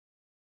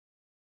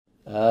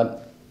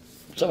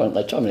Someone,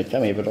 they told me to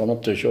come here, but I'm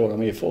not too sure what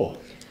I'm here for.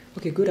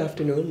 Okay, good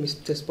afternoon,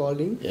 Mr.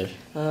 Spalding. Yes.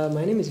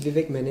 My name is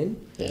Vivek Menon.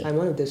 Yeah. I'm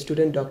one of the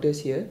student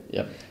doctors here.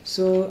 Yep.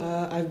 So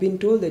I've been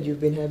told that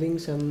you've been having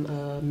some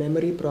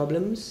memory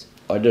problems.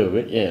 I do a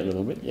bit, yeah, a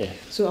little bit, yeah.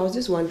 So I was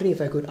just wondering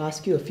if I could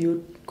ask you a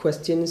few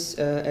questions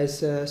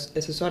as a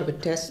sort of a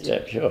test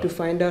Yeah, sure. to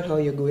find out how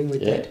you're going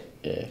with Yeah, that.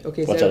 yeah.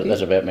 Okay, is What's that that? okay?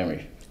 That's about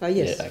memory.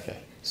 Yes. Yeah, okay.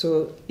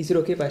 So is it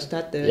okay if I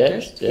start the Yeah,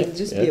 test? yeah, It'll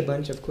just be yeah. a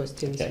bunch of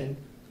questions. Okay.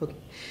 Okay.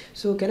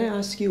 So can I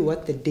ask you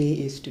what the day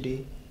is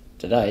today?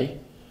 Today,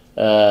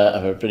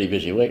 I've had a pretty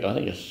busy week. I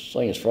think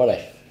it's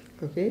Friday.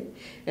 Okay.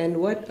 And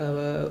what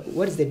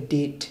is the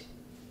date?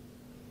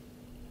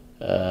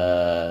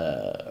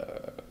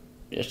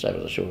 Yesterday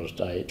was the shortest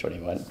day,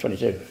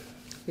 22.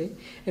 Okay.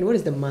 And what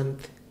is the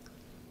month?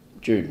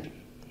 June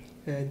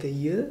The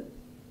year?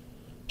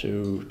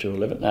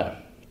 2/11, no,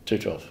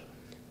 2/12.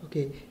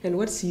 Okay. And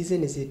what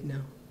season is it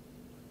now?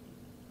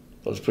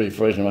 Well, it's pretty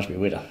freezing, it must be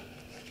winter.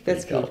 It's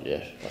That's pretty cold, good.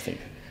 yeah, I think.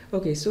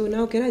 Okay, so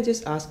now can I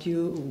just ask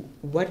you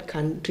what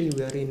country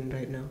we are in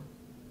right now?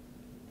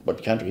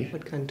 What country?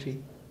 What country?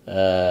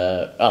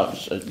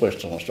 It's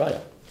Western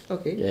Australia.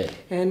 Okay. Yeah.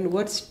 And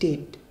what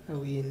state are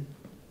we in?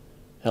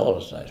 Hell of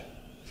a state.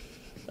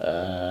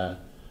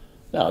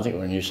 No, I think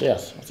we're in New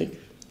South, I think.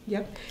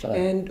 Yep. So,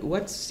 And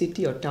what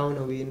city or town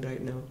are we in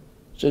right now?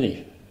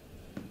 Sydney.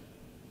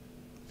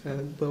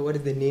 But what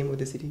is the name of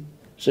the city?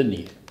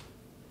 Sydney.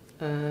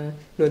 No,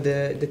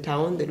 the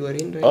town that we're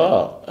in right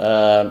now.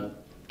 Oh,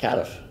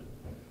 Cardiff.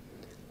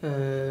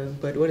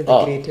 But what is the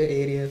Oh. greater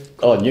area?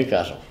 Oh,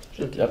 Newcastle.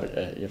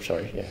 Okay. Yep,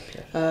 sorry, yeah.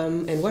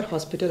 And what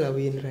hospital are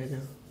we in right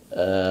now?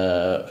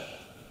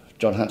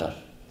 John Hunter.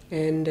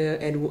 And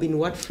in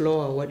what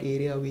floor or what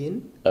area are we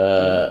in?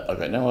 I've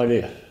got no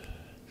idea.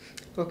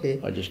 Okay.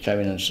 I just came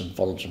in and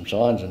followed some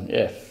signs and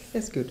yeah.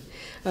 That's good.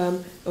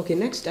 Okay,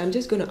 next I'm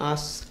just going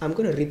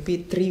to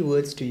repeat 3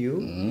 words to you,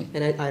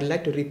 and I'd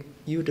like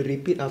you to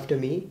repeat after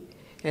me,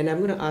 and I'm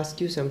going to ask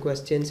you some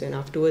questions, and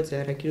afterwards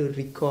I'd like you to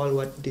recall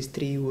what these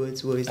 3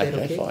 words were. Is that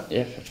okay? Fine.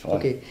 Yeah, that's fine.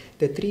 Okay,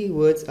 the 3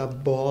 words are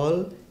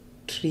ball,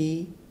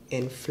 tree,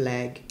 and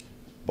flag.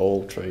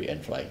 Ball, tree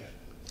and flag.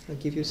 I'll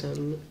give you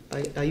some.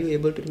 Are you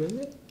able to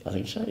remember it? I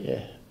think so,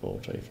 yeah. Ball,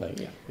 tree, flag,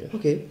 yeah.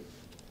 Okay.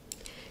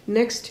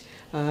 Next,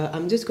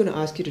 I'm just going to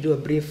ask you to do a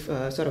brief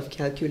sort of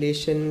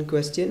calculation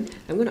question.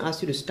 I'm going to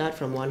ask you to start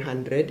from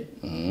 100,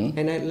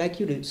 and I'd like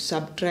you to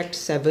subtract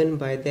 7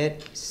 by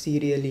that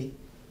serially.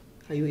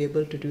 Are you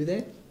able to do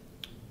that?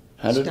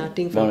 100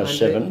 Starting from minus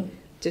 100, 7.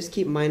 just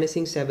keep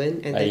minusing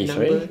 7 and then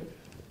 83. number.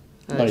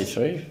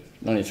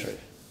 93.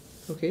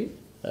 Okay.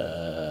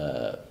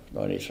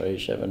 93,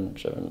 7,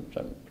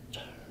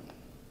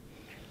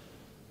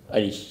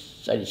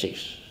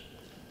 86.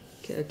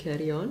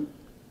 Carry on.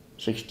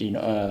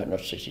 69, not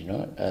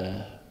 69,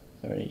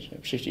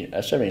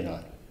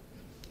 79.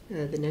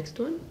 The next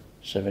one.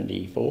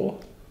 74,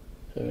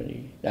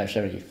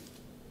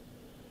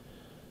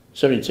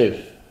 72.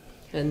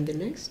 And the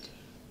next.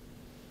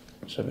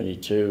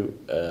 72,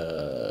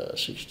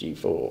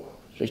 64,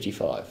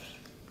 65.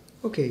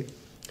 Okay.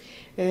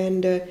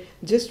 And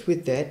just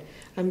with that,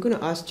 I'm going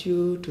to ask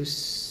you to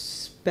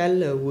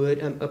spell a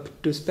word.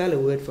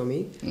 For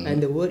me,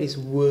 and the word is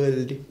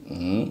world.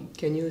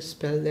 Can you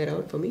spell that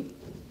out for me?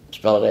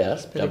 Spell it out,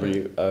 Spell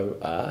it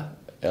out.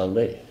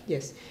 WORLD.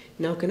 Yes.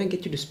 Now, can I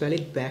get you to spell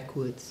it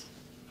backwards?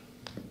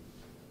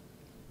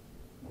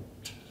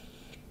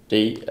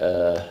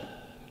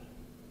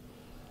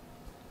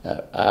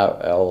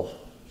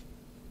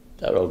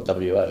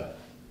 RLWO.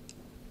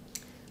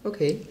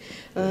 Okay.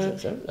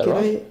 Is that Can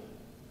right?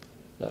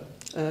 No.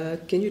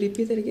 Can you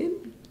repeat that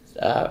again?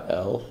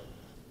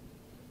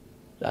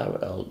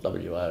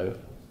 RLWO.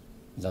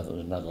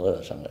 Another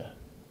letter somewhere.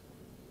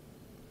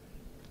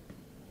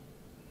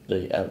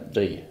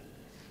 D.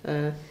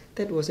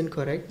 That wasn't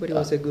correct, but it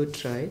was a good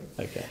try.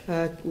 Okay.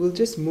 We'll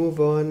just move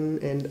on,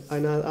 and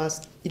I'll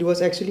ask. It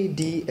was actually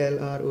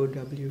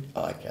DLROW.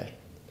 Oh, okay.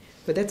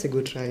 But that's a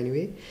good try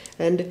anyway.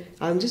 And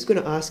I'm just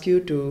going to ask you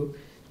to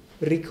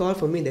recall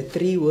for me the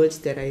 3 words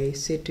that I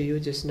said to you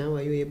just now.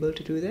 Are you able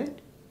to do that?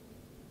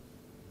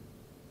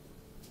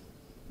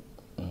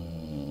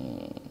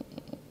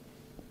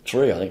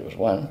 Three, I think it was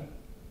one.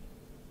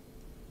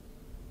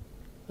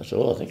 That's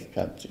all I think.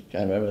 I can't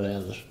remember the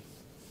others.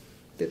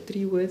 The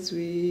 3 words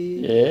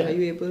we... Yeah. Are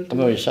you able to... I'm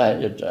always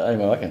saying, the only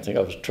one I can think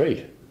of is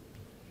tree.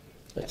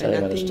 That's the And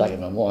only one that's nothing- stuck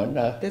in my mind.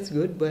 No. That's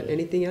good, but Yeah.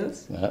 anything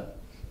else? No.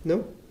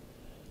 No?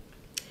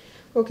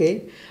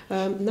 Okay.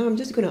 Now I'm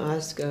just going to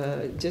ask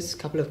just a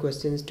couple of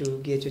questions to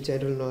gauge your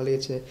general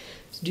knowledge. Do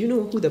you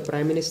know who the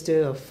Prime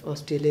Minister of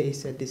Australia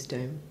is at this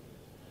time?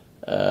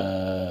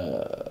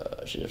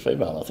 She's a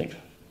female, I think.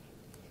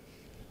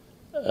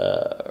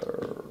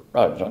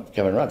 Right,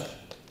 Kevin Rudd.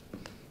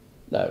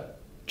 No,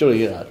 Julie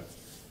Gillard.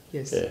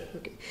 Yes. Yeah.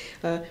 Okay.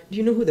 Do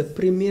you know who the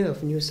Premier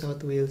of New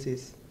South Wales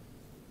is?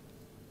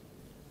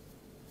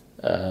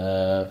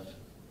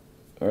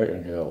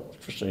 American girl,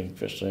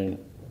 Christine.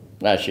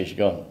 No, she's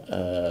gone.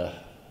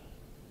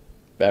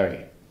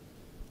 Barry.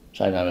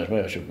 Same name as me,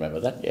 I should remember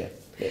that, yeah.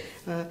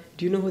 Yeah.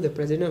 Do you know who the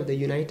President of the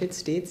United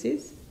States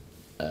is?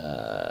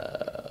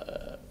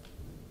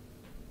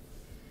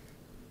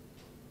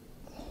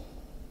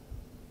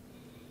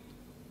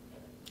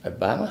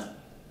 Obama?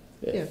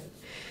 Yeah.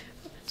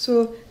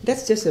 So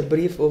that's just a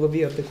brief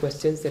overview of the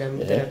questions that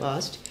I've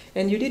asked,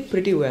 and you did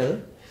pretty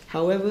well.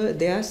 However,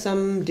 there are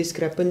some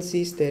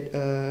discrepancies that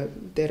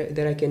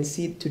I can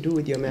see to do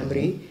with your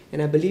memory,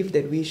 and I believe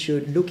that we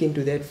should look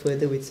into that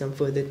further with some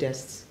further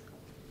tests.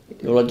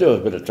 Well, I do have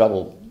a bit of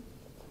trouble.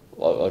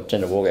 I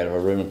tend to walk out of a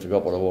room and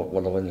forgot what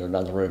I went into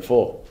another room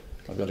for.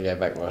 I've got to go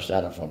back where I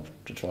started from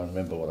to try and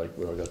remember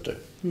where I got to.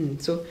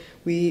 So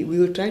we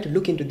will try to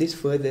look into this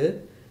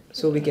further,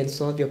 so we can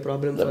solve your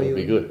problem for you. That would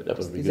be good. That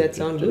would be Does good. that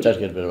sound good? It does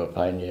get a bit of a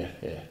pain,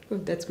 yeah. Oh,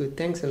 that's good.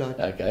 Thanks a lot.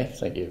 Okay,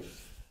 thank you.